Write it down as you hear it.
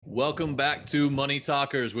Welcome back to Money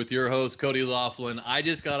Talkers with your host, Cody Laughlin. I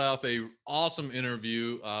just got off a awesome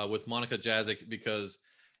interview with Monica Jazik because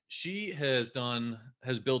she has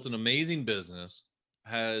built an amazing business,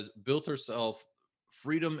 has built herself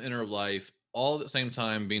freedom in her life, all at the same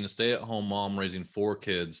time being a stay-at-home mom raising 4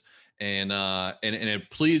 kids. And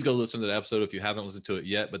please go listen to that episode if you haven't listened to it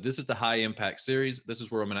yet. But this is the high impact series. This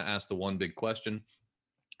is where I'm going to ask the one big question.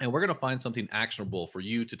 And we're going to find something actionable for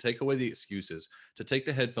you to take away the excuses, to take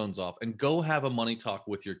the headphones off and go have a money talk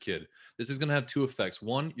with your kid. This is going to have two effects.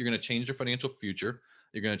 One, you're going to change their financial future.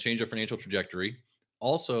 You're going to change their financial trajectory.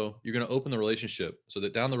 Also, you're going to open the relationship so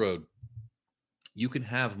that down the road, you can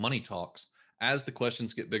have money talks as the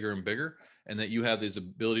questions get bigger and bigger, and that you have this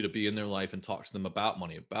ability to be in their life and talk to them about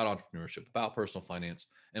money, about entrepreneurship, about personal finance,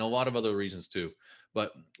 and a lot of other reasons too.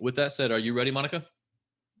 But with that said, are you ready, Monica?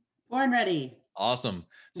 Born ready. Awesome.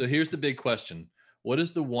 So here's the big question. What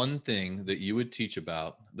is the one thing that you would teach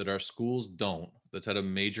about that our schools don't, that's had a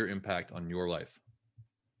major impact on your life?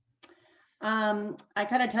 I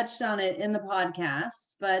kind of touched on it in the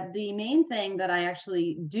podcast, but the main thing that I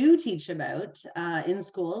actually do teach about in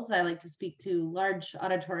schools, I like to speak to large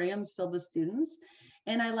auditoriums filled with students.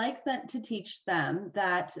 And I like that to teach them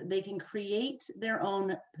that they can create their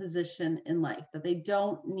own position in life, that they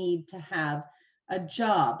don't need to have a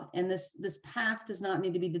job. And this path does not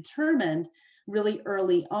need to be determined really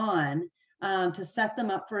early on to set them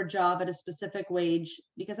up for a job at a specific wage,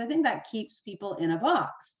 because I think that keeps people in a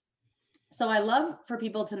box. So I love for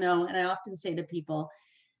people to know, and I often say to people,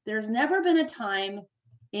 there's never been a time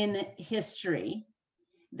in history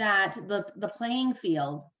that the playing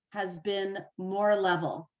field has been more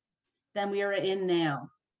level than we are in now,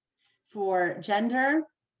 for gender,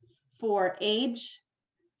 for age,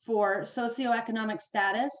 for socioeconomic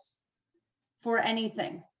status, for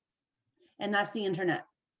anything. And that's the internet.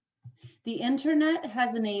 The internet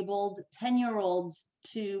has enabled 10-year-olds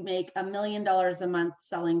to make $1 million a month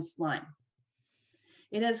selling slime.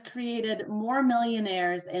 It has created more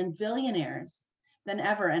millionaires and billionaires than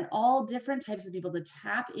ever, and all different types of people to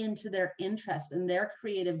tap into their interest and their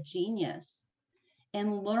creative genius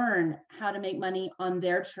and learn how to make money on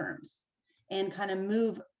their terms and kind of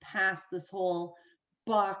move past this whole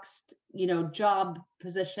boxed, job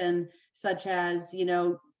position, such as, you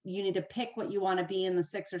need to pick what you want to be in the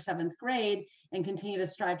 6th or 7th grade and continue to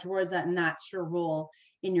strive towards that. And that's your role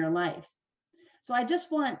in your life. So I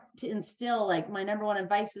just want to instill, like, my number one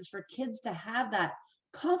advice is for kids to have that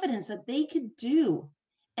confidence that they could do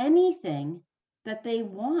anything that they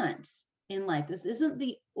want in life. This isn't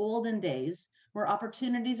the olden days where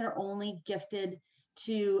opportunities are only gifted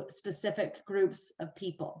to specific groups of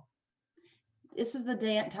people. This is the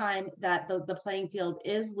day and time that the playing field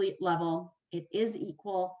is level, it is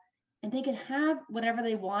equal, and they can have whatever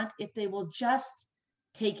they want if they will just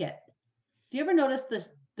take it. Do you ever notice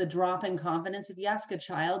the drop in confidence? If you ask a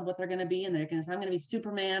child what they're going to be, and they're going to say, I'm going to be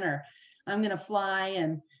Superman, or I'm going to fly.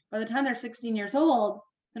 And by the time they're 16 years old,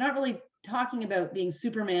 they're not really talking about being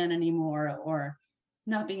Superman anymore, or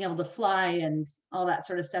not being able to fly and all that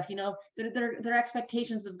sort of stuff. Their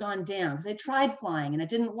expectations have gone down because they tried flying and it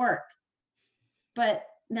didn't work. But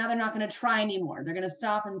now they're not going to try anymore. They're going to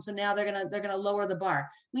stop. And so now they're going to lower the bar.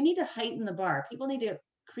 We need to heighten the bar. People need to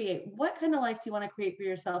create, what kind of life do you want to create for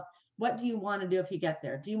yourself? What do you want to do if you get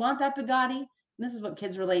there? Do you want that Bugatti? And this is what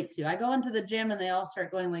kids relate to. I go into the gym and they all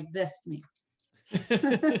start going like this to me.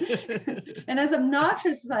 And as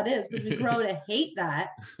obnoxious as that is, because we grow to hate that,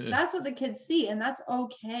 that's what the kids see. And that's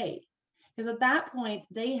okay. Because at that point,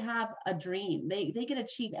 they have a dream. They can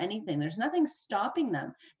achieve anything. There's nothing stopping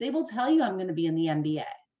them. They will tell you, I'm going to be in the NBA.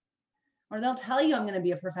 Or they'll tell you, I'm going to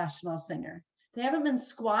be a professional singer. They haven't been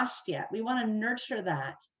squashed yet. We want to nurture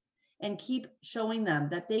that and keep showing them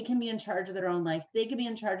that they can be in charge of their own life. They can be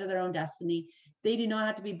in charge of their own destiny. They do not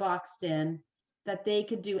have to be boxed in, that they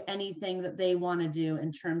could do anything that they want to do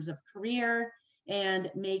in terms of career and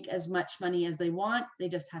make as much money as they want. They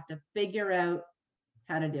just have to figure out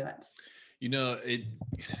how to do it.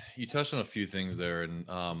 You touched on a few things there.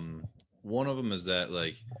 And one of them is that,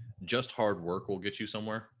 like, just hard work will get you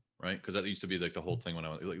somewhere, right? Because that used to be like the whole thing when I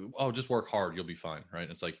was like, oh, just work hard, you'll be fine, right? And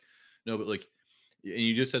it's like, no, but like, and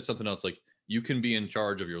you just said something else, like, you can be in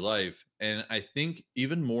charge of your life. And I think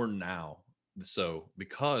even more now, so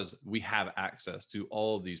because we have access to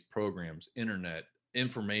all of these programs, internet,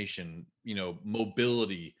 information,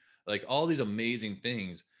 mobility, like all these amazing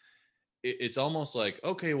things, it's almost like,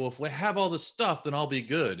 okay, well, if we have all this stuff, then I'll be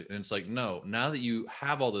good. And it's like, no, now that you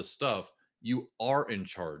have all this stuff, you are in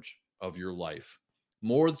charge of your life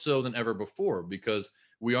more so than ever before, because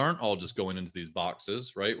we aren't all just going into these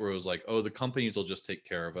boxes, right? Where it was like, oh, the companies will just take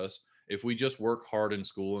care of us. If we just work hard in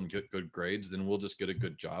school and get good grades, then we'll just get a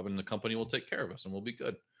good job and the company will take care of us and we'll be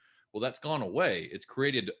good. Well, that's gone away. It's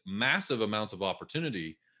created massive amounts of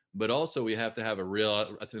opportunity, but also we have to have a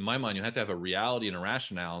real, in my mind, you have to have a reality and a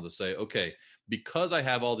rationale to say, okay, because I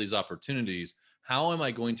have all these opportunities, how am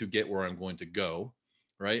I going to get where I'm going to go?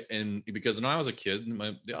 Right. And because when I was a kid,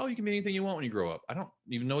 oh, you can be anything you want when you grow up. I don't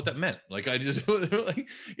even know what that meant. Like, I just, like,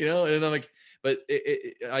 and I'm like, but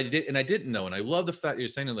I did, and I didn't know. And I love the fact that you're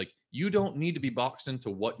saying that, like, you don't need to be boxed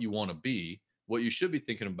into what you want to be. What you should be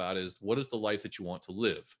thinking about is, what is the life that you want to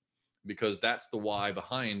live? Because that's the why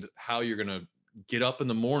behind how you're going to get up in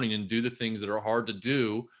the morning and do the things that are hard to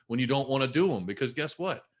do when you don't want to do them. Because guess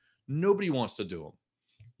what? Nobody wants to do them.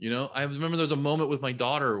 I remember there was a moment with my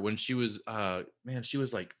daughter when she was, she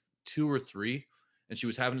was like 2 or 3, and she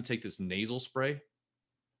was having to take this nasal spray,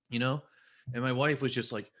 and my wife was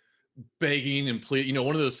just like begging and pleading,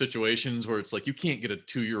 one of those situations where it's like, you can't get a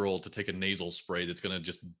 2-year-old to take a nasal spray that's going to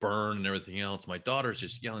just burn and everything else. My daughter's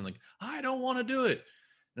just yelling like, I don't want to do it.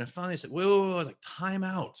 And I finally said, whoa. I was like, time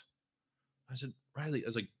out. I said, Riley, I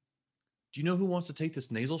was like, do you know who wants to take this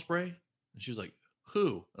nasal spray? And she was like,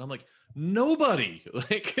 who? And I'm like, nobody.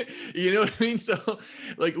 Like, you know what I mean? So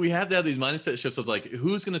like, we have to have these mindset shifts of like,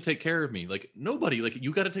 who's going to take care of me? Like, nobody. Like,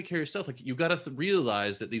 you got to take care of yourself. Like, you got to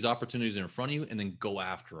realize that these opportunities are in front of you and then go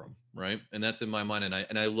after them. Right. And that's in my mind.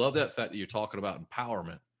 And I love that fact that you're talking about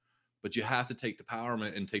empowerment, but you have to take the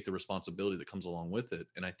empowerment and take the responsibility that comes along with it.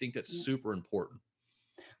 And I think that's super important.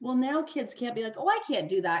 Well, now kids can't be like, oh, I can't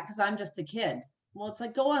do that because I'm just a kid. Well, it's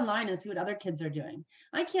like, go online and see what other kids are doing.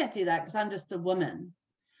 I can't do that because I'm just a woman.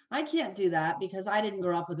 I can't do that because I didn't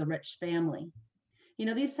grow up with a rich family.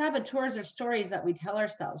 These saboteurs are stories that we tell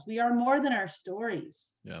ourselves. We are more than our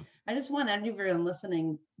stories. Yeah. I just want everyone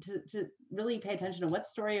listening to really pay attention to what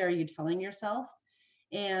story are you telling yourself,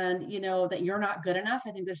 and that you're not good enough.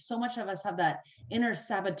 I think there's so much of us have that inner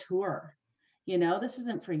saboteur. This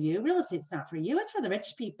isn't for you. Real estate's not for you. It's for the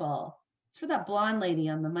rich people. It's for that blonde lady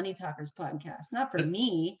on the Money Talkers podcast, not for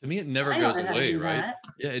me. To me, it never goes away, right? That.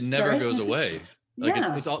 Yeah, it never goes away. Like,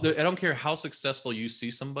 yeah. it's all, I don't care how successful you see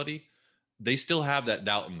somebody, they still have that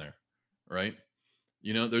doubt in there, right?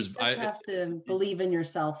 You just have to believe in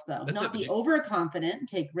yourself, though. Not be overconfident,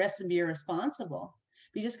 take risks and be irresponsible.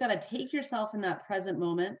 But you just got to take yourself in that present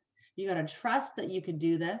moment. You got to trust that you could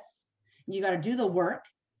do this. You got to do the work.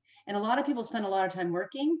 And a lot of people spend a lot of time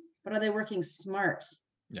working, but are they working smart?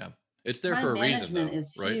 Yeah. It's there for a reason, though,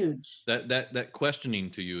 is right? Huge. That questioning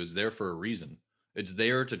to you is there for a reason. It's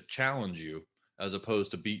there to challenge you as opposed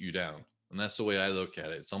to beat you down. And that's the way I look at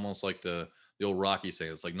it. It's almost like the old Rocky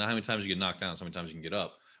saying, it's like, not how many times you get knocked down, so many times you can get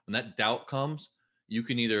up. When that doubt comes, you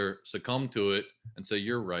can either succumb to it and say,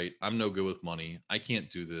 you're right, I'm no good with money. I can't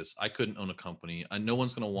do this. I couldn't own a company. No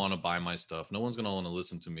one's going to want to buy my stuff. No one's going to want to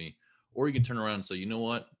listen to me. Or you can turn around and say, you know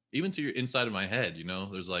what? Even to your inside of my head,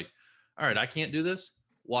 there's like, all right, I can't do this.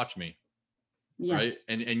 Watch me. Yeah. Right.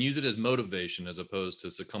 And use it as motivation as opposed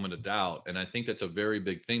to succumbing to doubt. And I think that's a very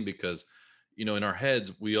big thing because, in our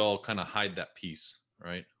heads, we all kind of hide that piece,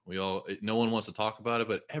 right? No one wants to talk about it,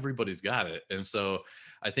 but everybody's got it. And so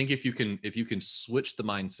I think if you can switch the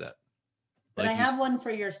mindset. But I have one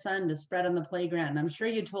for your son to spread on the playground. I'm sure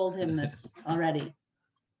you told him this already.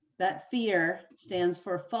 That fear stands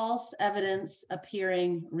for false evidence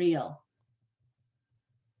appearing real.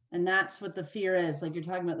 And that's what the fear is. Like you're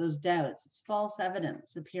talking about those doubts. It's false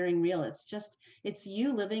evidence appearing real. It's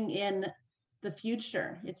you living in the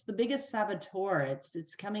future. It's the biggest saboteur.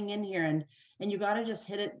 It's coming in here and you got to just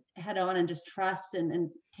hit it head on and just trust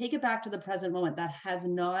and take it back to the present moment. That has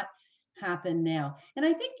not happened now. And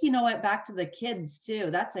I think, back to the kids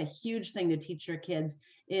too, that's a huge thing to teach your kids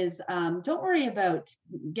is don't worry about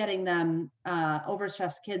getting them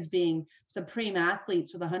overstressed kids being supreme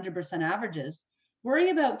athletes with 100% averages.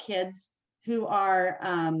 Worry about kids who are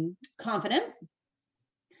confident,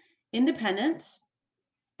 independent,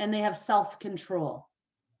 and they have self-control.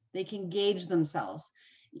 They can gauge themselves.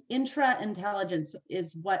 Intra-intelligence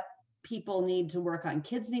is what people need to work on.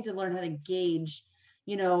 Kids need to learn how to gauge,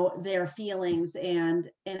 their feelings and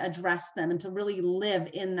address them and to really live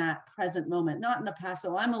in that present moment, not in the past.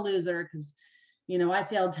 So I'm a loser because, I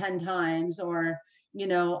failed 10 times or,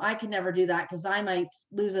 I can never do that because I might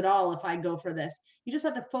lose it all if I go for this. You just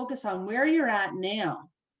have to focus on where you're at now.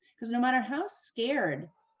 Because no matter how scared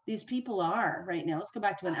these people are right now, let's go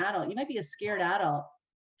back to an adult. You might be a scared adult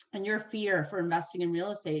and your fear for investing in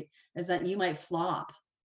real estate is that you might flop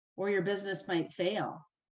or your business might fail.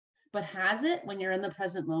 But has it when you're in the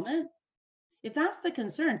present moment? If that's the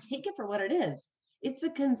concern, take it for what it is. It's a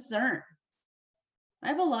concern. I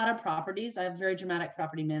have a lot of properties. I have very dramatic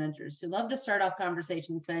property managers who love to start off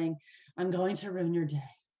conversations saying, I'm going to ruin your day.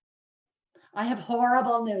 I have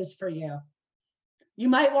horrible news for you. You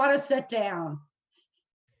might want to sit down.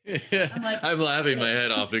 I'm like, I'm laughing my head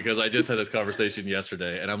off because I just had this conversation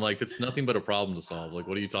yesterday, and I'm like, it's nothing but a problem to solve. Like,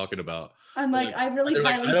 what are you talking about? I'm like, I really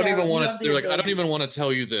highly I don't even want to. They're like, I don't even want to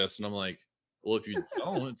tell you this, and I'm like, well, if you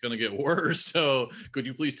don't, it's gonna get worse. So, could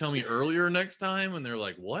you please tell me earlier next time? And they're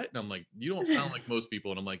like, what? And I'm like, you don't sound like most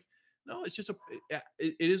people. And I'm like, no, it's just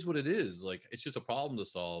it is what it is. Like, it's just a problem to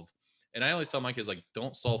solve. And I always tell my kids, like,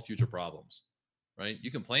 don't solve future problems, right? You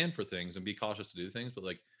can plan for things and be cautious to do things, but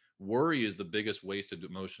like, worry is the biggest wasted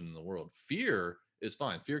emotion in the world. Fear is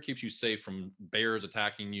fine. Fear keeps you safe from bears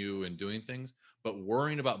attacking you and doing things, but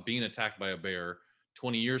worrying about being attacked by a bear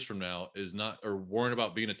 20 years from now is not, or worrying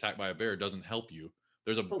about being attacked by a bear doesn't help you.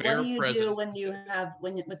 There's a bear present. What do you do when you have,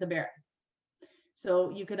 with a bear?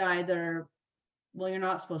 So you could either, well, you're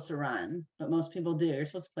not supposed to run, but most people do. You're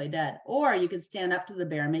supposed to play dead, or you could stand up to the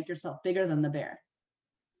bear and make yourself bigger than the bear.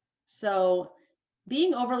 So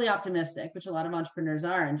being overly optimistic, which a lot of entrepreneurs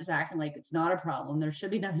are, and just acting like it's not a problem, there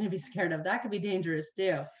should be nothing to be scared of, that could be dangerous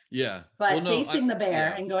too. Yeah. But facing the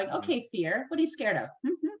bear and going, okay, fear, what are you scared of?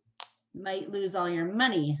 Might lose all your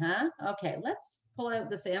money, huh? Okay, let's pull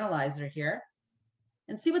out this analyzer here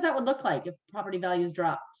and see what that would look like if property values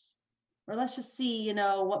dropped. Or let's just see,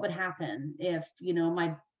 what would happen if,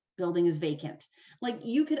 my building is vacant. Like,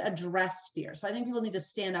 you could address fear. So I think people need to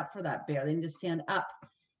stand up for that bear. They need to stand up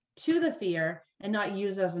to the fear and not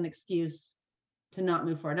use it as an excuse to not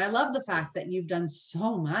move forward. And I love the fact that you've done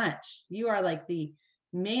so much. You are like the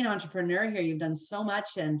main entrepreneur here. You've done so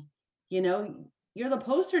much, and you're the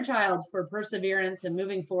poster child for perseverance and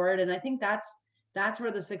moving forward. And I think that's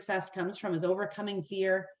where the success comes from, is overcoming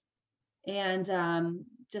fear and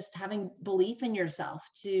just having belief in yourself,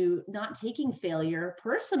 to not taking failure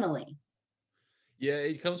personally. Yeah,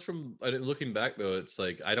 it comes from, looking back though, it's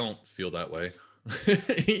like, I don't feel that way.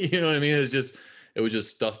 You know what I mean? It was just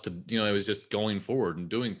stuff to, it was just going forward and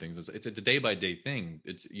doing things. It's a day by day thing.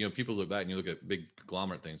 It's, people look back and you look at big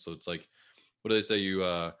conglomerate things. So it's like, what do they say?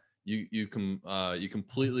 You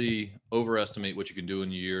completely overestimate what you can do in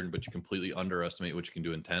a year, but you completely underestimate what you can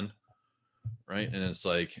do in 10. Right. And it's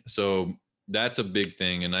like, so that's a big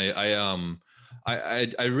thing. And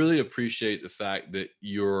I really appreciate the fact that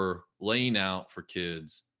you're laying out for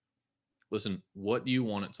kids, listen, what do you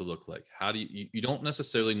want it to look like? How do you don't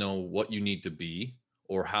necessarily know what you need to be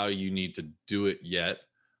or how you need to do it yet,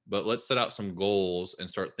 but let's set out some goals and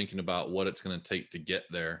start thinking about what it's going to take to get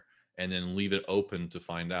there, and then leave it open to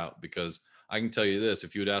find out. Because I can tell you this,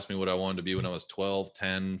 if you would ask me what I wanted to be when I was 12,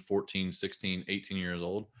 10, 14, 16, 18 years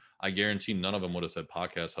old, I guarantee none of them would have said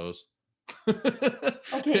podcast host.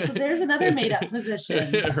 Okay, so there's another made up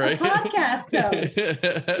position, right? A podcast host.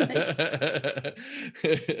 That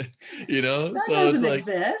so doesn't it's like,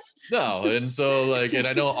 exist. No. And so like, and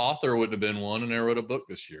I know author wouldn't have been one, and I wrote a book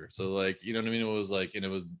this year. So like, you know what I mean? It was like, and it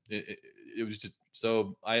was just,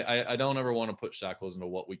 so I don't ever want to put shackles into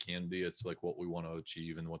what we can be. It's like what we want to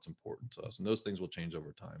achieve and what's important to us. And those things will change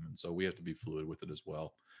over time. And so we have to be fluid with it as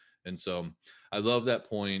well. And so I love that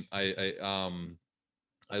point.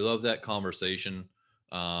 I love that conversation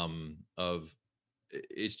of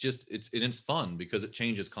it's fun because it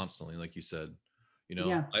changes constantly. Like you said,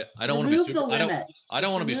 Yeah. I don't want to be I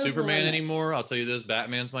don't want to be Superman anymore. I'll tell you this,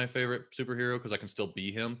 Batman's my favorite superhero because I can still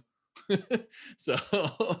be him. So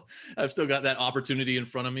I've still got that opportunity in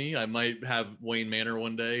front of me. I might have Wayne Manor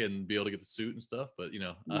one day and be able to get the suit and stuff, but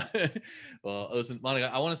well, listen, Monica,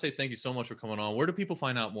 I want to say thank you so much for coming on. Where do people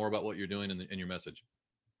find out more about what you're doing in your message?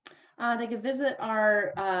 They can visit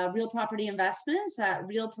our Real Property Investments at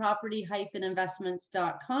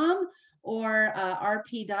realproperty-investments.com or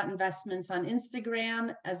rp.investments on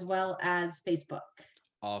Instagram, as well as Facebook.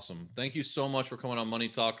 Awesome. Thank you so much for coming on Money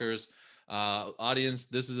Talkers. Audience,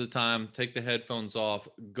 this is the time. Take the headphones off.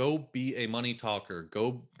 Go be a money talker.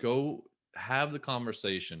 Go have the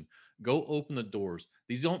conversation. Go open the doors.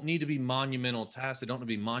 These don't need to be monumental tasks. They don't need to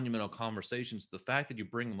be monumental conversations. The fact that you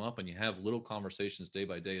bring them up and you have little conversations day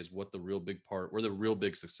by day is what the real big part, where the real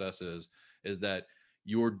big success is that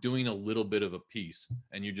you're doing a little bit of a piece,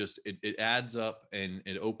 and you just, it adds up and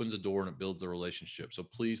it opens a door and it builds a relationship. So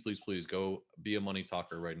please, please, please go be a money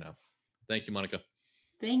talker right now. Thank you, Monica.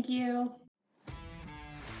 Thank you.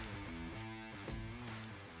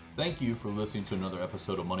 Thank you for listening to another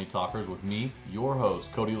episode of Money Talkers with me, your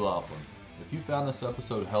host, Cody Laughlin. If you found this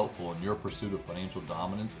episode helpful in your pursuit of financial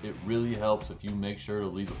dominance, it really helps if you make sure to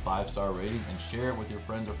leave a 5-star rating and share it with your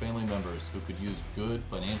friends or family members who could use good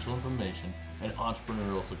financial information and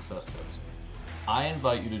entrepreneurial success tips. I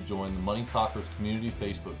invite you to join the Money Talkers community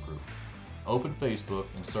Facebook group. Open Facebook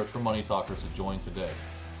and search for Money Talkers to join today.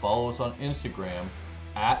 Follow us on Instagram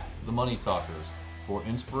at The Money Talkers for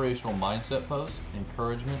inspirational mindset posts,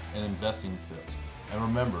 encouragement, and investing tips. And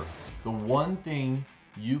remember, the one thing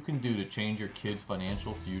you can do to change your kids'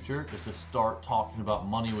 financial future is to start talking about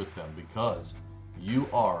money with them, because you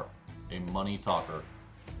are a money talker